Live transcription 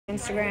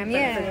Instagram,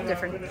 yeah.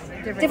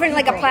 Different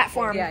like a people.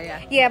 platform.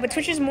 Yeah. Yeah, but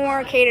Twitch is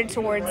more catered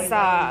towards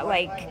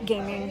like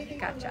gaming.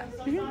 Gotcha.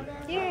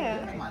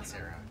 Yeah. Come on,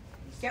 Sarah.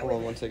 Hold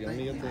on one second. Let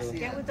me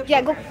get the.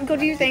 Yeah, go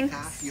do your thing.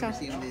 TikTok, you So. ever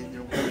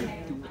seen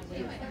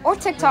the Or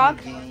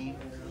TikTok. game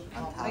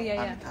on top,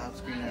 yeah. on the top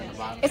screen and on the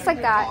bottom It's like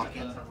screen, that.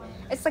 talking?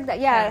 It's like that.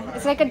 Yeah,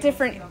 it's like a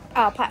different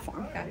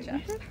platform.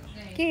 Gotcha.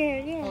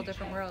 Yeah. Whole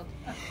different world.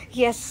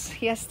 Yes.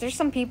 There's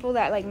some people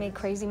that like make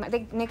crazy.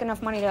 They make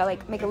enough money to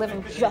like make a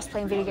living just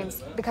playing video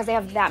games because they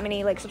have that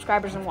many like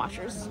subscribers and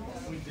watchers.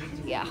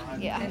 Yeah.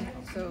 And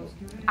so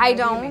I how do you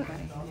don't. make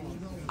money?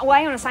 Well,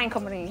 I own a sign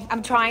company.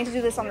 I'm trying to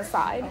do this on the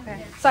side,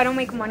 so I don't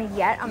make money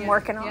yet. I'm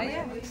working on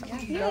it.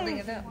 Building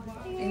it up.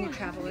 And you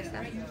travel with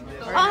that?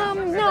 Or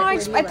No,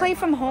 I play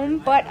from home,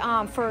 but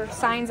for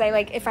signs, I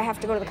like if I have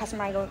to go to the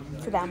customer, I go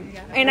to them,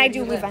 and I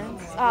do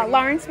events.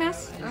 Lawrence,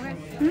 Mass. Okay.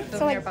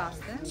 So near like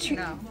Boston?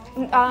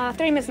 No.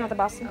 30 minutes north of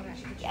Boston.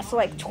 Yeah, so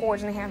like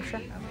towards New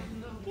Hampshire.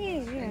 Yeah.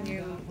 And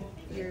you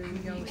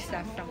know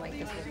stuff from like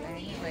this whole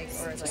thing? Like,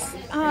 or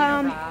like,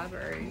 Rob,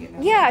 or,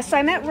 Yeah, so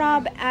I met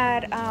Rob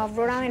at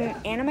Rhode Island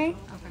Anime, Okay.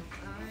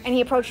 and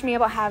he approached me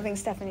about having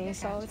Stephanie.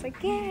 So it's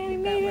like, yeah, we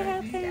made it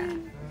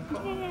happen.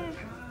 Yeah.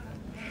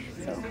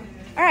 So,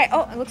 all right.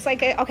 Oh, it looks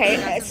like it. Okay,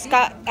 it's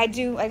got. I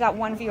got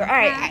one viewer. All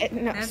right.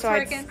 That's so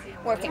working.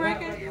 it's working.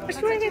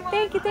 It's working.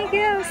 Thank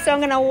you. So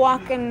I'm gonna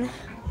walk and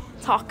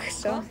talk.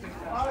 So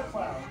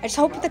I just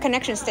hope the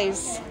connection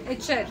stays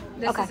It should.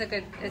 This Okay. is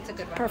it's a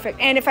good one. perfect.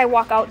 And if I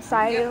walk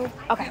outside,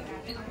 okay.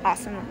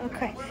 Awesome.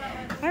 Okay.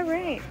 All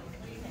right.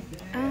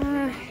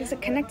 Is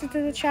it connected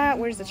to the chat?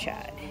 Where's the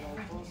chat?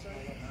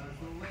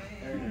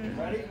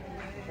 Ready?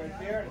 Right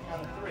there.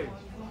 Count of 3.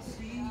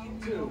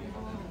 2,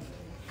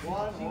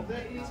 1. Hold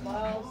it.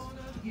 Smiles.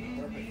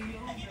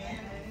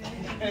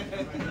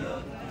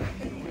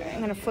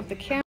 I'm gonna flip the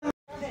camera.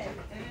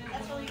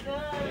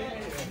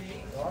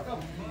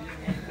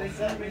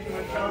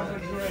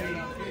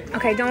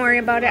 Okay, don't worry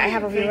about it. I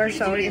have a viewer,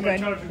 so you're good.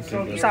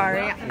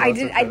 Sorry, I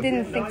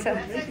didn't think to.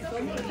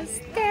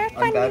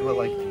 I'm bad with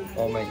like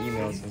all my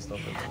emails and stuff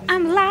like that.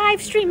 I'm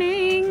live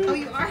streaming. Oh,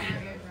 you are?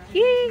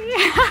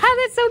 Yeah,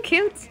 that's so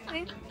cute.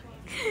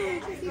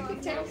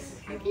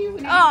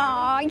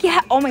 Oh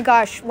yeah. Oh my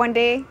gosh. One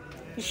day,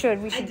 we should.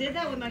 I did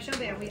that with my show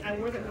band. I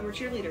wore that. We were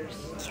cheerleaders.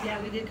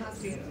 Yeah, we did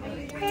costumes.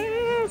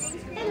 Yes.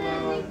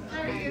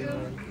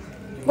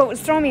 What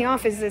was throwing me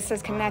off is this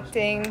says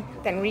connecting,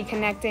 then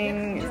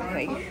reconnecting.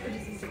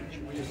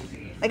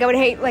 Like I would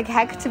hate like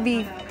heck to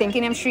be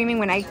thinking I'm streaming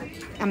when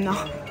I'm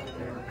not.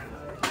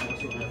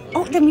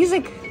 Oh, the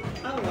music.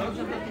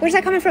 Where's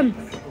that coming from?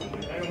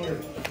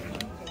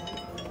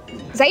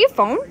 Is that your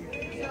phone?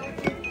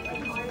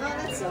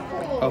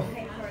 Oh,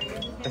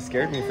 that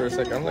scared me for a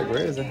second. I'm like,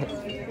 where is that?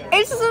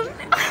 It's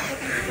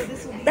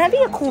that'd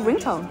be a cool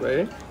ringtone.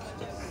 Right?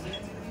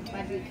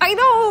 I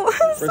know.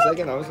 For a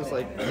second, I was just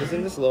like,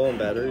 isn't this low on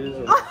batteries?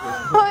 Or...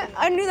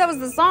 I knew that was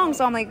the song,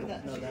 so I'm like.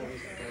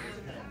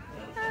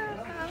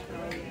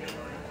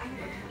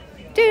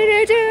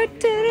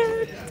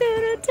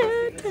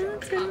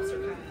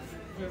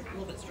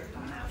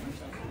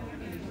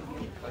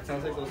 It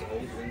sounds like those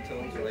old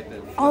ringtones or like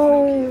the...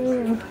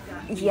 Oh,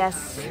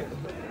 yes.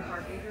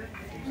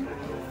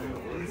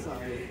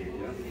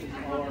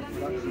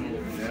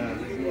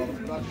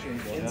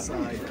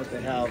 Inside, but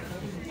they have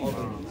all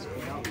the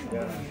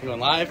You going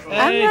live? I'm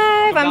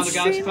live. I'm Down the Galaxy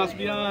streaming. Across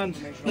Beyond.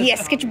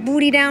 Yes, get your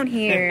booty down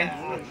here.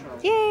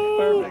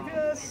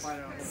 Yay!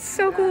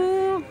 So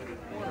cool.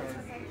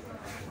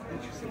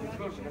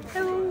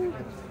 Oh,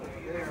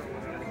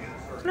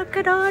 look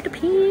at all the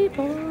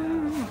people.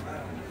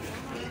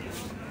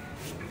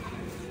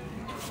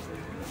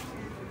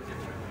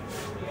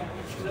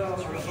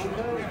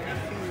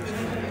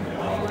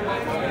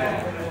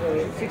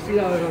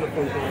 $60 on a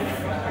phone call.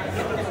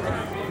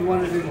 If you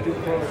wanted to do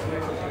pros,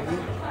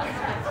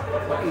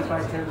 8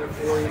 by 10 or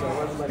 4,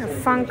 11 by 10.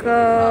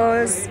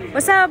 Funkos.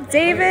 What's up,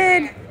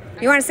 David?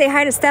 You want to say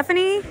hi to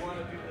Stephanie?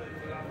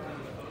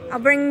 I'll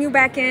bring you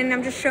back in.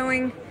 I'm just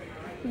showing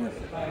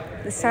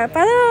the setup.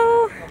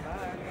 Hello.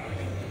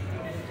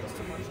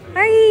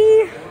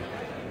 Hi.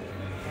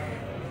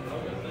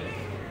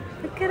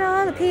 Look at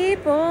all the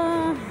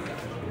people.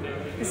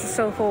 This is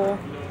so cool.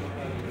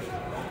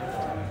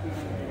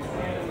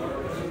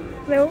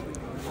 Hello.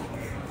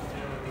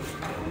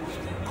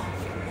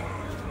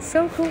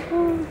 So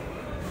cool.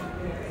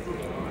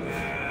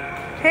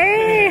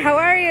 Hey, how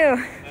are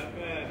you?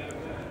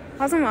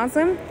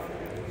 Awesome.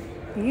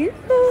 You.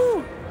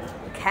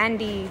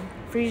 Candy,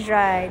 freeze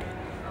dried.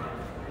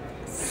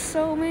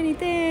 So many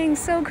things,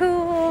 so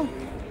cool.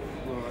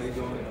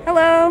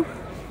 Hello.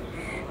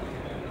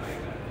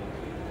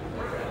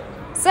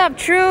 What's up,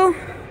 True?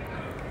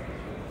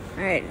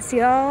 Alright, see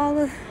all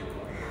the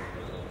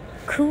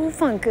cool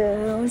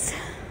Funkos.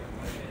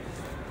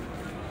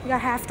 We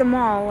got half the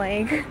mall,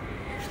 like,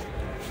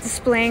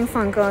 displaying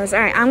Funkos.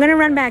 Alright, I'm gonna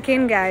run back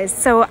in, guys.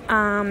 So,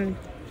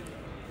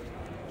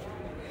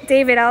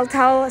 David, I'll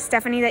tell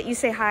Stephanie that you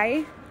say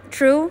hi.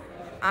 True?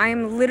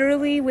 I'm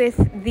literally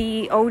with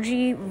the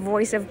OG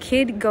voice of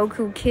Kid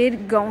Goku,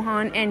 Kid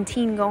Gohan, and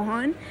Teen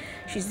Gohan.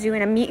 She's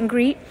doing a meet and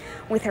greet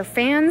with her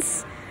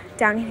fans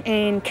down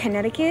in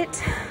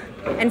Connecticut,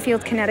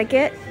 Enfield,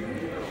 Connecticut.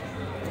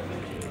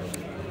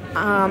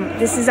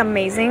 This is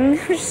amazing.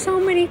 There's so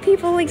many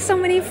people, like so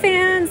many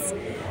fans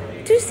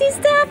to see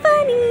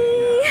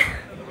Stephanie.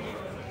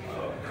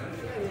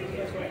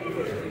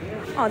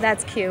 Oh,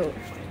 that's cute.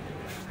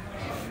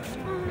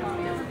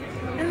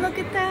 And look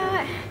at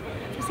that.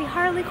 You see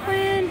Harley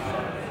Quinn,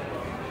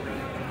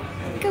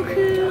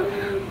 Goku.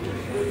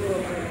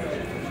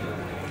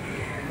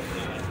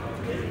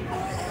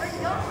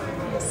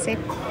 Sick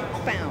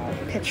bow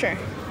picture.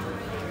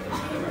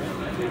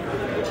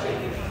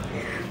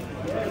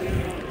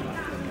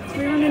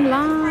 We're in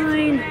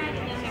line.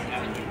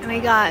 And we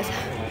got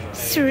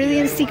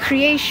Cerulean Sea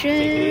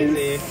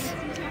Creations.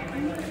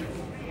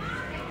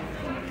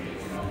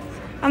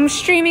 I'm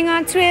streaming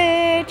on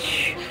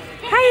Twitch.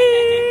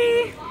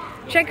 Hi!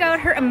 Check out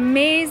her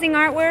amazing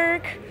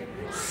artwork.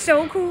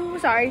 So cool.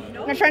 Sorry,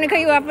 I'm not trying to cut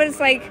you off, but it's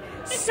like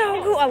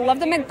so cool. I love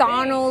the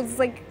McDonald's.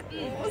 Like,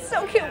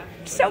 so cute.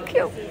 So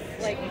cute.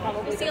 Like,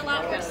 probably see a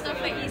lot more stuff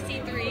at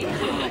EC3.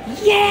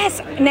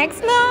 Yes!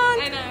 Next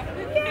month! I know.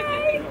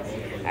 Yay!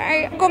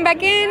 Alright, going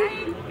back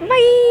in.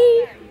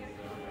 Bye!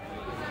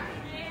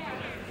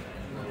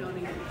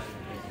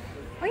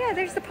 Oh yeah,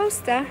 there's the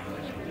poster.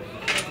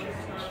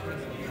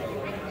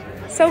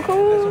 So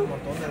cool.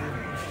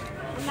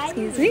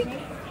 Excuse me.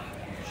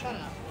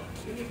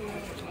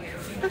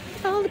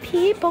 All the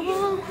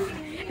people.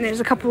 And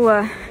there's a couple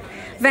of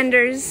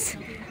vendors.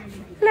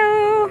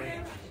 Hello.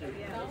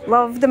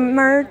 Love the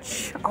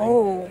merch.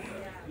 Oh,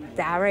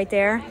 that right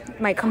there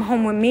might come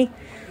home with me.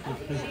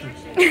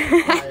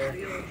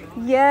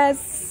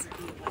 Yes.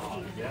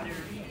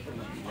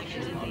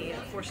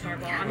 Four-star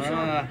ball. I'm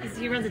sure.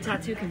 He runs a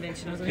tattoo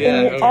convention. I was like,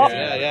 Yeah.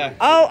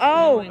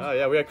 Oh. Oh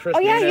yeah, we had Chris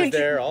Nunez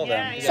there, all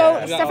them.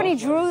 So Stephanie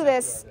drew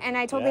this, and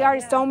I told the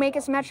artist, don't make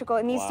it symmetrical.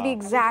 It needs to be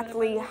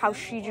exactly how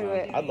she drew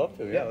it. I'd love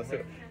to. Yeah, let's do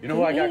it. You know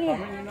who I got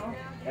coming?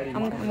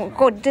 I'm gonna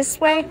go this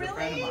way.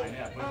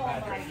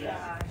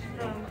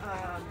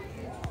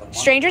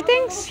 Stranger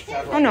Things?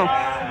 Oh no,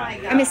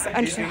 I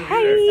misunderstood.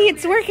 Hi,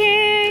 it's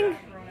working.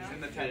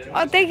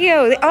 Oh, thank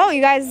you. Oh,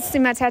 you guys see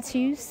my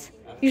tattoos?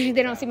 Usually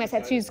they don't see my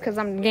tattoos because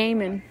I'm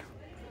gaming.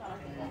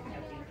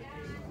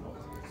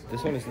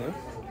 This one is new?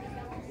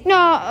 No,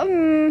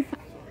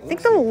 I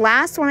think the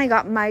last one I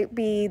got might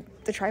be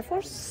the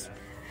Triforce.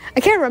 I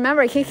can't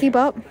remember. I can't keep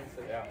up.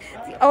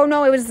 Oh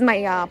no, it was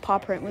my paw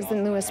print was the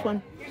newest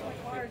one.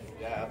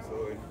 Yeah,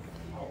 absolutely.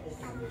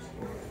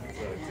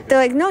 They're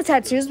like, no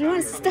tattoos. We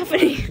want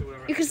Stephanie.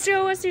 You can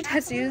show us your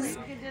tattoos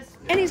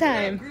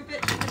anytime.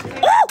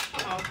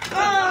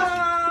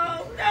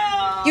 oh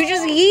no! You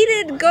just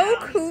yeeted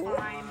Goku.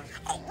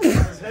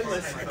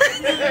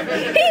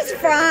 He's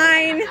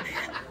fine.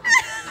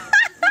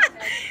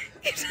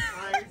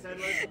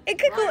 It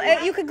could glue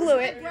it. You could glue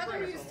it. My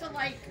brother used to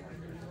like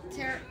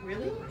tear.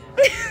 Really? I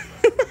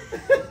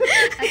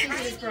think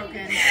it is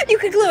broken. You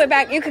could glue it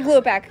back. You could glue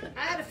it back.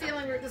 I had a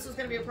feeling this was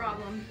going to be a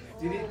problem.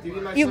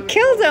 You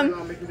killed him.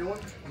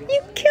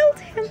 You killed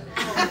him.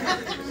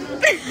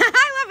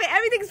 I love it.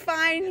 Everything's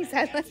fine. He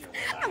said,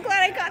 I'm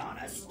glad I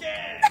got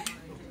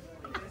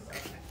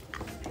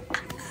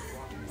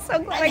so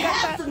glad I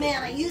got that. The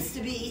man I used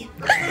to be.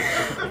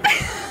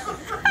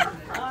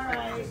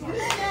 Alright.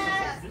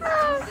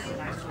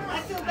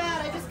 I feel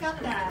bad. I just got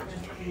that.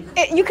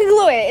 You can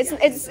glue it.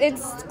 It's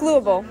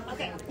gluable.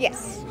 Okay.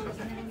 Yes.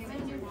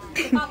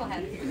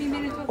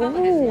 Bobblehead.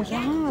 Oh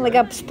yeah, like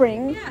a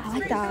spring. I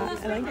like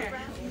that. I like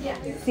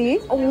that. See?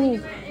 Oh,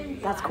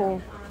 that's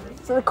cool.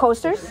 So the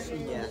coasters?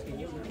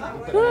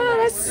 Oh,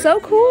 that's so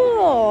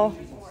cool.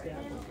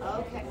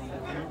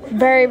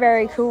 Very,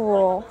 very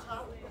cool.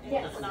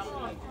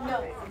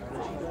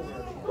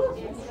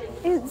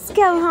 It's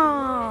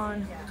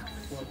Gohan.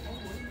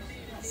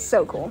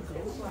 So cool.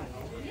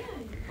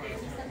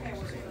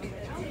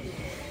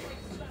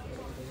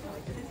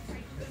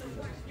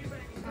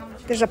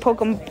 There's a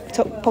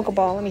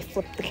Pokeball. Let me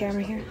flip the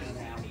camera here.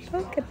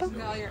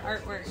 Pokeball. All your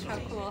artwork. How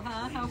cool,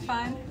 huh? How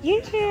fun.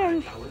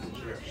 Yeah.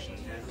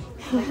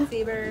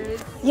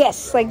 Lightsabers.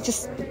 Yes, like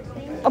just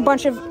a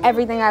bunch of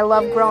everything I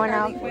love growing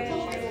up.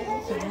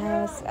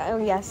 Yes. Oh,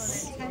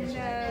 yes.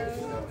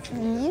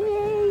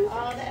 Yay.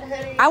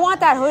 I want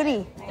that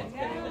hoodie. I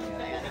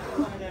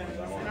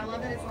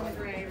love that it's on the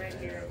gray right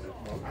here.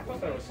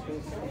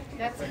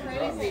 That's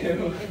crazy.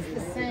 It's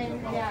the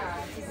same,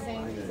 it's the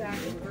same exact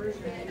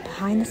version.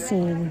 Behind the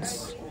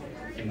scenes.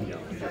 Here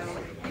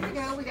we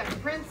go. We got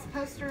prints,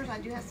 posters. I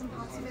do have some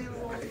pops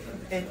available.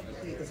 And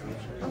we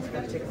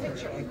gotta take a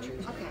picture.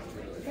 Okay.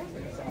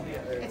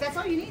 If that's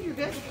all you need, you're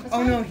good. That's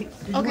Oh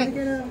fine.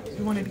 no,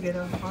 you wanted to get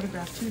an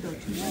autograph too, though. Too.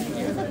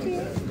 It's up to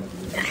you.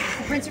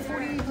 Prints are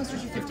 40,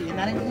 posters are 50, and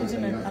that includes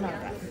an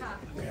autograph.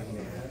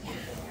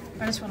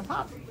 I just want to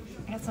pop.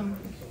 I got some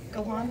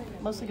Gohan,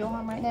 mostly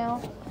Gohan right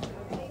now,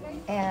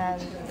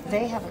 and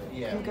they have a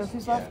few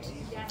Gokus left.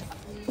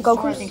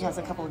 Goku, I Goku. think, has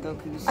a couple of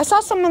Gokus. I saw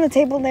some on the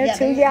table there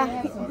too. they Yeah.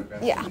 have some.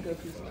 Yeah.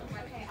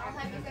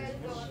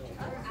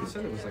 You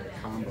said it was like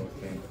a combo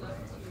thing.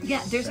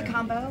 Yeah, there's a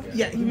combo.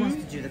 Yeah, he wants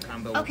to do the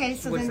combo. Okay,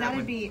 so What's then that one?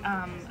 would be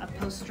a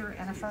poster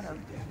and a photo.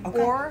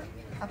 Or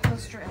a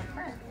poster and a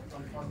print.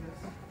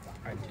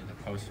 I did the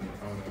post and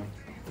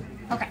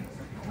photo. Okay.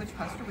 Which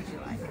poster would you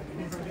like?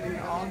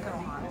 They're all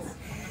Gohans.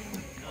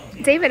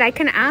 David, I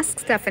can ask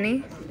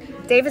Stephanie.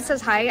 David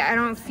says hi. I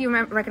don't know if you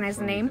recognize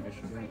the name.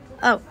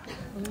 Oh.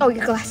 Oh,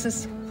 your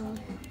glasses.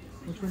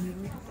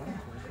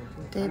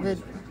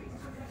 David,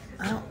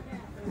 I don't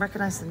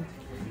recognize them.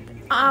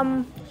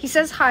 He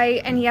says hi,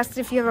 and he asked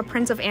if you have a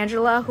print of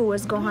Angela, who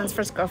was Gohan's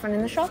first girlfriend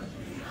in the show.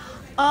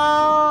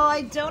 Oh,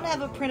 I don't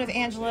have a print of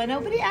Angela.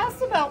 Nobody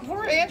asked about.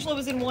 Poor Angela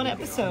was in one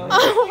episode.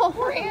 Oh.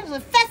 Poor Angela.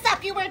 Fess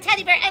up, you wear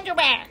teddy bear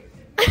underwear.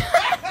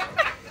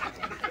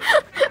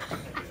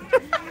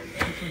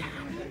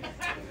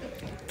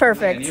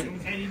 Perfect.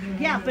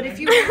 Yeah, but if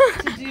you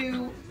want to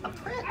do a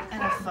print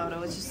and a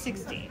photo, it's just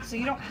 60. So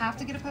you don't have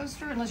to get a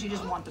poster unless you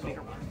just want the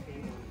bigger one.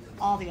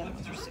 All the other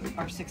ones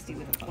are 60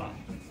 with a photo.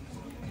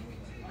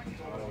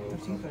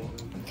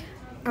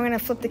 I'm gonna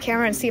flip the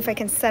camera and see if I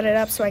can set it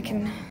up so I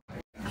can.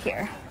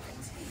 Here.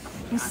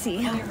 Let me see.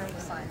 Your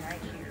sign right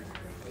here.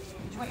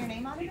 Do you want your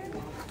name on it?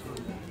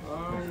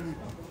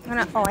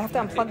 Oh, I have to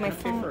unplug my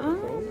phone.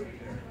 Oh,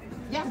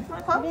 Yeah.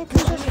 Quote? maybe I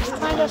can just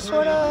kind of,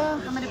 sort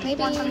of. I'm going to pick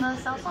Maybe. one from the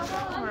cell phone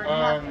or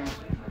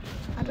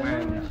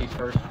When he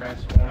first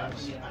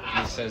transforms,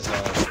 he says,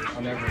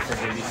 I'll never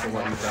forgive you for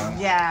what you've done.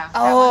 Yeah.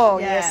 Oh,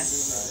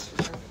 yes.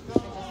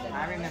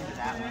 I remember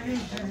that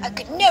one. I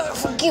could never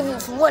forgive you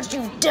for what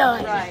you've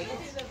done. Right.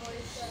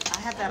 I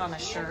have that on a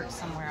shirt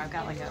somewhere. I've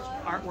got like an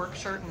artwork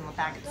shirt, and on the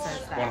back it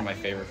says that. One of my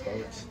favorite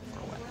quotes.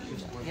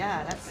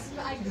 Yeah, that's.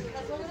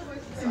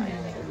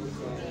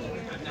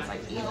 It's like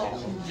evil.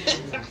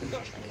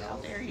 How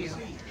dare you?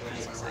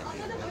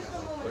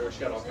 She's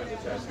got all kinds of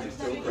tattoos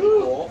too. Pretty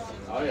cool.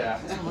 Oh yeah.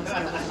 Looks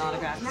good with an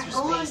autograph. It's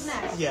your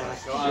space. Yeah.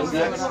 Gohan's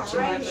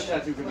next.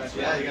 Tattoo convention.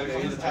 Yeah, you gotta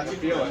go to the tattoo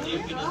feel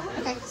it.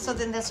 Okay, so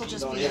then this will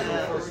just be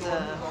the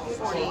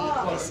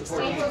 40, 60,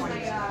 20,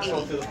 80.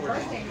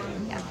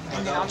 Yeah,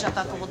 and then I'll jump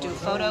up and we'll do a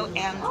photo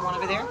and one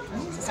over there.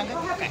 Does that sound good?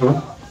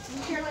 Okay.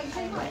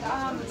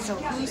 So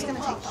who's going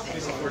to take the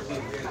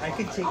picture? I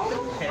could take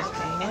the pic.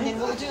 And then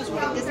what we'll do is we'll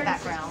get this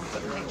background,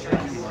 put the picture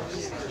in.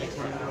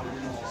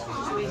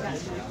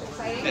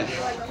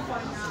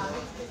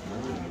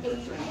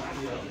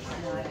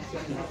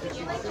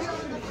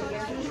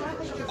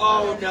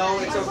 Oh no,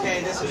 it's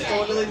okay. This is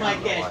totally my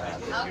kid.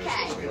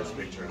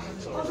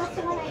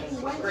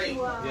 Great.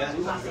 Yeah.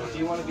 Do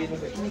you want to be in the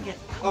picture?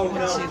 Oh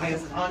no,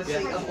 honestly,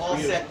 I'm all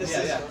set. This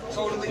is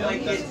totally my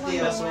kid's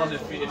deal. That's the one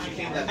if you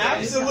came that day.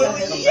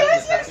 Absolutely.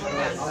 Yes, yes,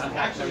 yes.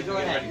 Actually, go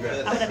ahead.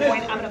 I'm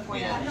gonna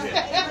point at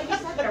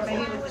it. Or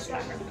maybe with this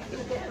background.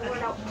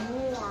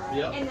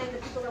 Yep. And then the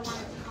people that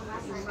wanted to come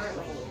back and learn,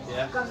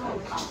 Yeah. go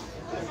home.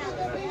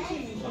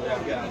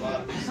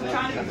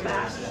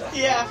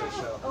 Yeah.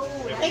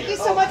 Thank you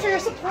so much for your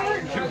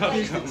support.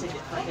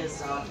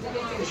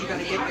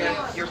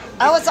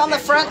 Oh, it's on the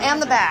front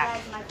and the back.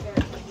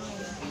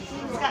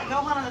 It's got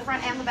Gohan on the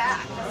front and the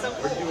back. That's so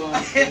cool.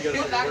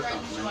 What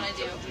background do you want to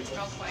do,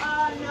 real quick?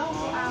 No,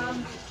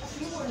 a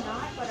few were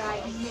not, but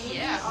I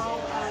made all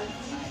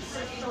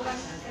children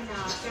in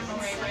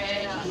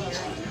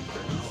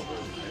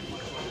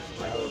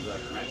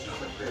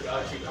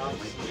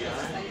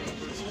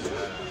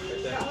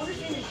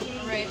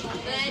Right.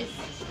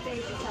 they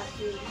just have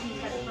to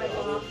cut it right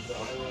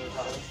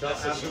off.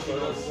 That's the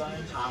photo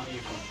design. Tommy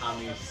from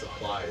Tommy's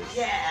Supplies.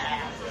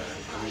 Yeah.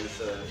 Tommy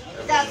is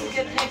That's a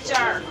good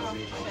picture.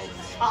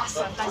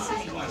 Awesome. Nice to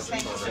meet you.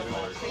 Thank you so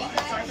much.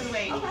 Sorry for the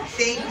wait.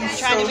 Thank you.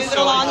 Trying to move it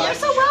along. You're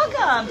so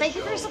welcome. Thank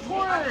you for your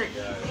support.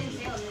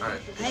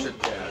 Alright, this should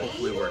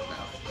hopefully work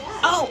now.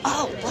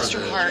 Oh, bless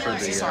your heart. I'm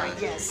so the, sorry.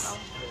 Yes.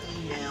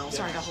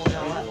 Sorry to hold it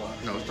all up.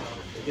 No, it's not.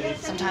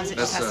 Sometimes it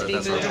just has to be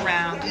That's, moved that's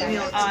around. On,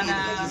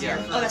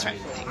 oh, that's right.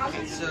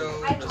 Okay.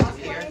 So just up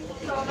here.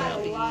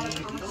 It'll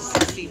be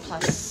 60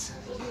 plus.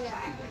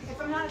 Yeah. If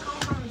I'm not a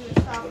company, I'm doing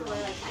stuff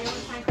where like I own a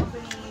sign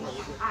company,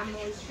 I'm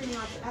always streaming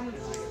on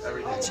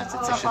It shuts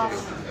itself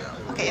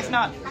off. Okay, if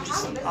not, I'll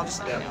just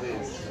let you know.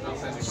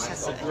 It just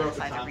has to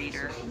identify the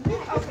reader.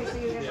 Okay, so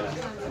you're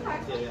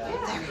gonna There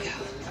we go.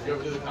 You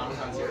ever do the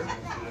Comic-Cons here?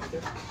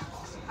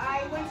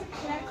 I went to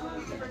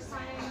Connecticut the first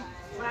time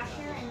last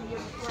year, and the year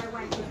before I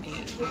went to Let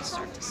me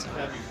start this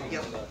over.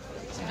 Yep.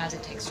 Sometimes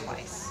it takes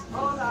twice.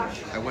 oh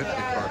gosh. I went to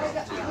the card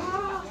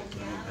off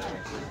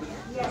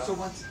too. So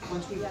once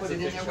we put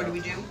it in there, what do we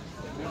do?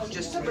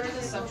 Just I think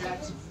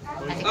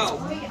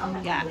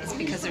it's, yeah, it's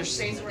because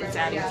it's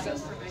adding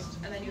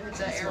And then you hit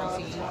the arrow.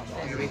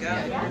 here we go.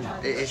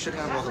 It should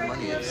have all the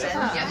money in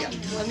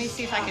it. Let me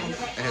see if I can. It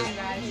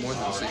has more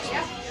than 60.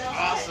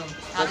 Awesome.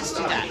 I'll just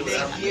do that.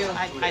 Thank you.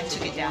 I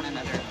took it down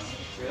another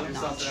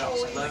notch.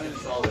 Lemon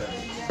is all there.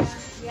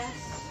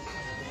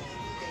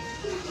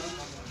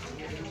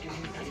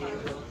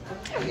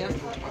 There we go.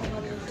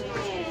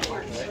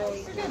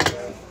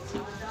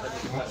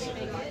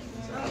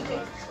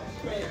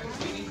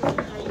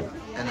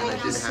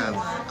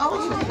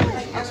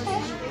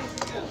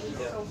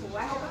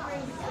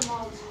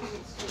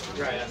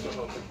 So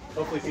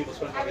hopefully people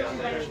spend money on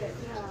there.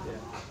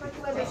 Like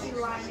where they see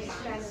line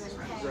extended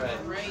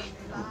and Right.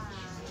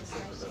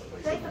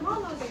 Like the mall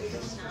knows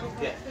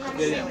Yeah.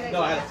 Yeah.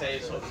 No, I had to pay,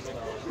 so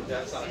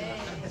that's not.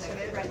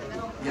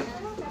 Yep.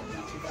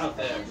 Out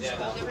there.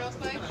 Yeah.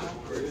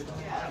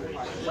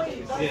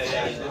 Yeah.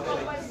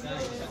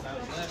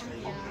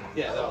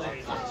 Yeah, that was.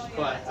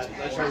 But I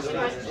tried to. Yeah,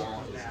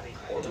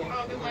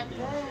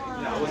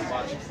 I wouldn't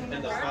watch it.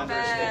 And the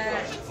founders.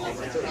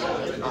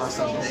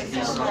 Awesome. Thank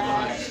you so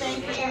much. Thank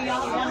you.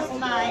 Y'all have a wonderful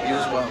night. You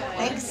as well.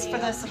 Thanks for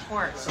the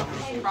support.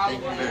 Thank you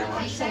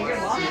very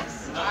much.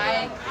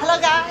 Hello,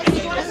 guys.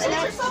 You want to sit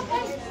down?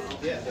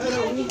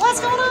 What's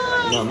going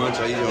on? Not much.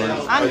 How you doing?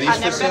 Are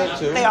these for sale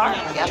too? They are.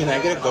 Yep. Can I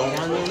get a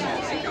Gohan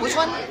one? Which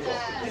one?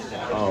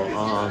 Oh,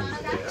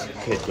 the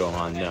kid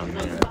Gohan down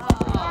there.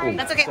 Ooh,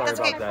 That's okay. Sorry That's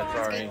okay. about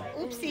that. Sorry.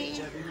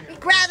 Oopsie.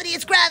 Gravity.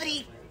 It's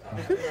gravity.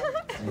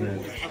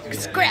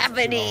 It's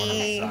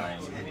gravity.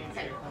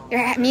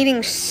 You're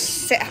meeting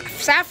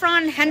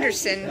Saffron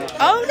Henderson.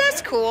 Oh,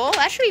 that's cool.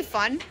 That should be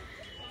fun.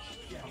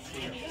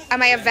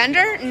 Am I a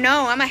vendor?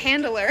 No, I'm a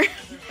handler.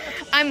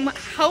 I'm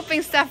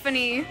helping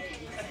Stephanie.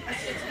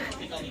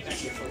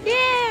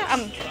 Yeah,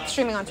 I'm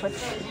streaming on Twitch.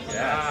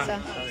 Yeah. So.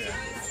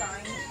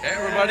 Hey,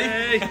 everybody.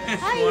 Hey.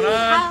 Hi, What's going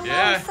on?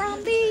 Yeah.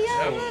 From the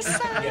other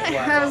side.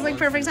 That was like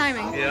perfect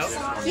timing. Yep.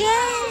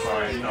 Yay.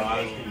 Sorry, no,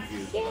 I was confused.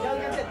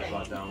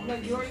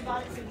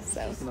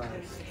 So,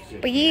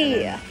 but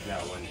yeah.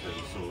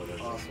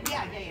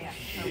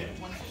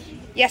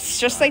 Yes,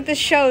 just like the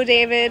show,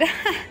 David.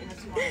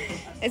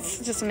 It's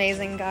just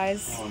amazing,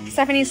 guys.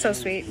 Stephanie's so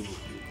sweet.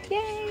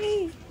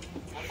 Yay!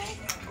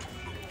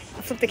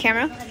 I'll flip the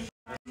camera.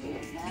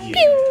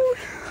 Pew!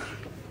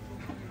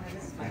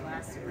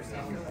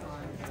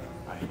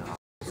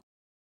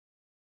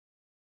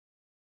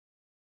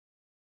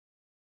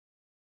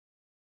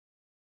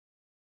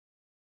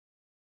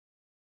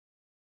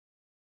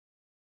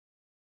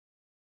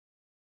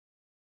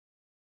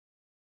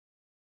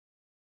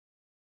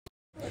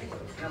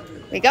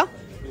 We go.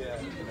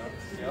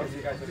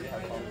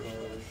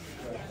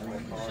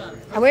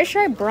 I wish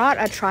I brought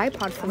a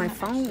tripod for my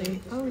phone.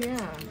 Oh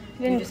yeah.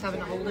 You just having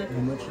to hold it.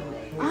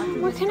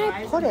 Where can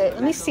I put it?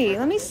 Let me see.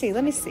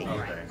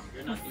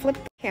 I'll flip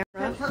the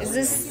camera. Is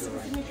this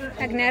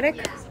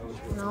magnetic?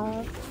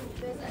 No.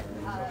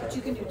 But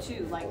you can do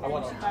two. Like, you buy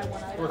one item.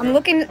 I'm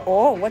looking.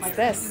 Oh, what's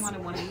this? You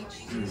wanted one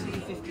each, so you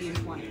 50 and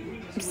 20.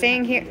 I'm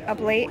staying here up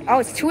late. Oh,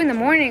 it's 2 in the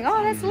morning.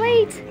 Oh, that's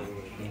late.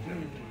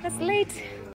 That's late.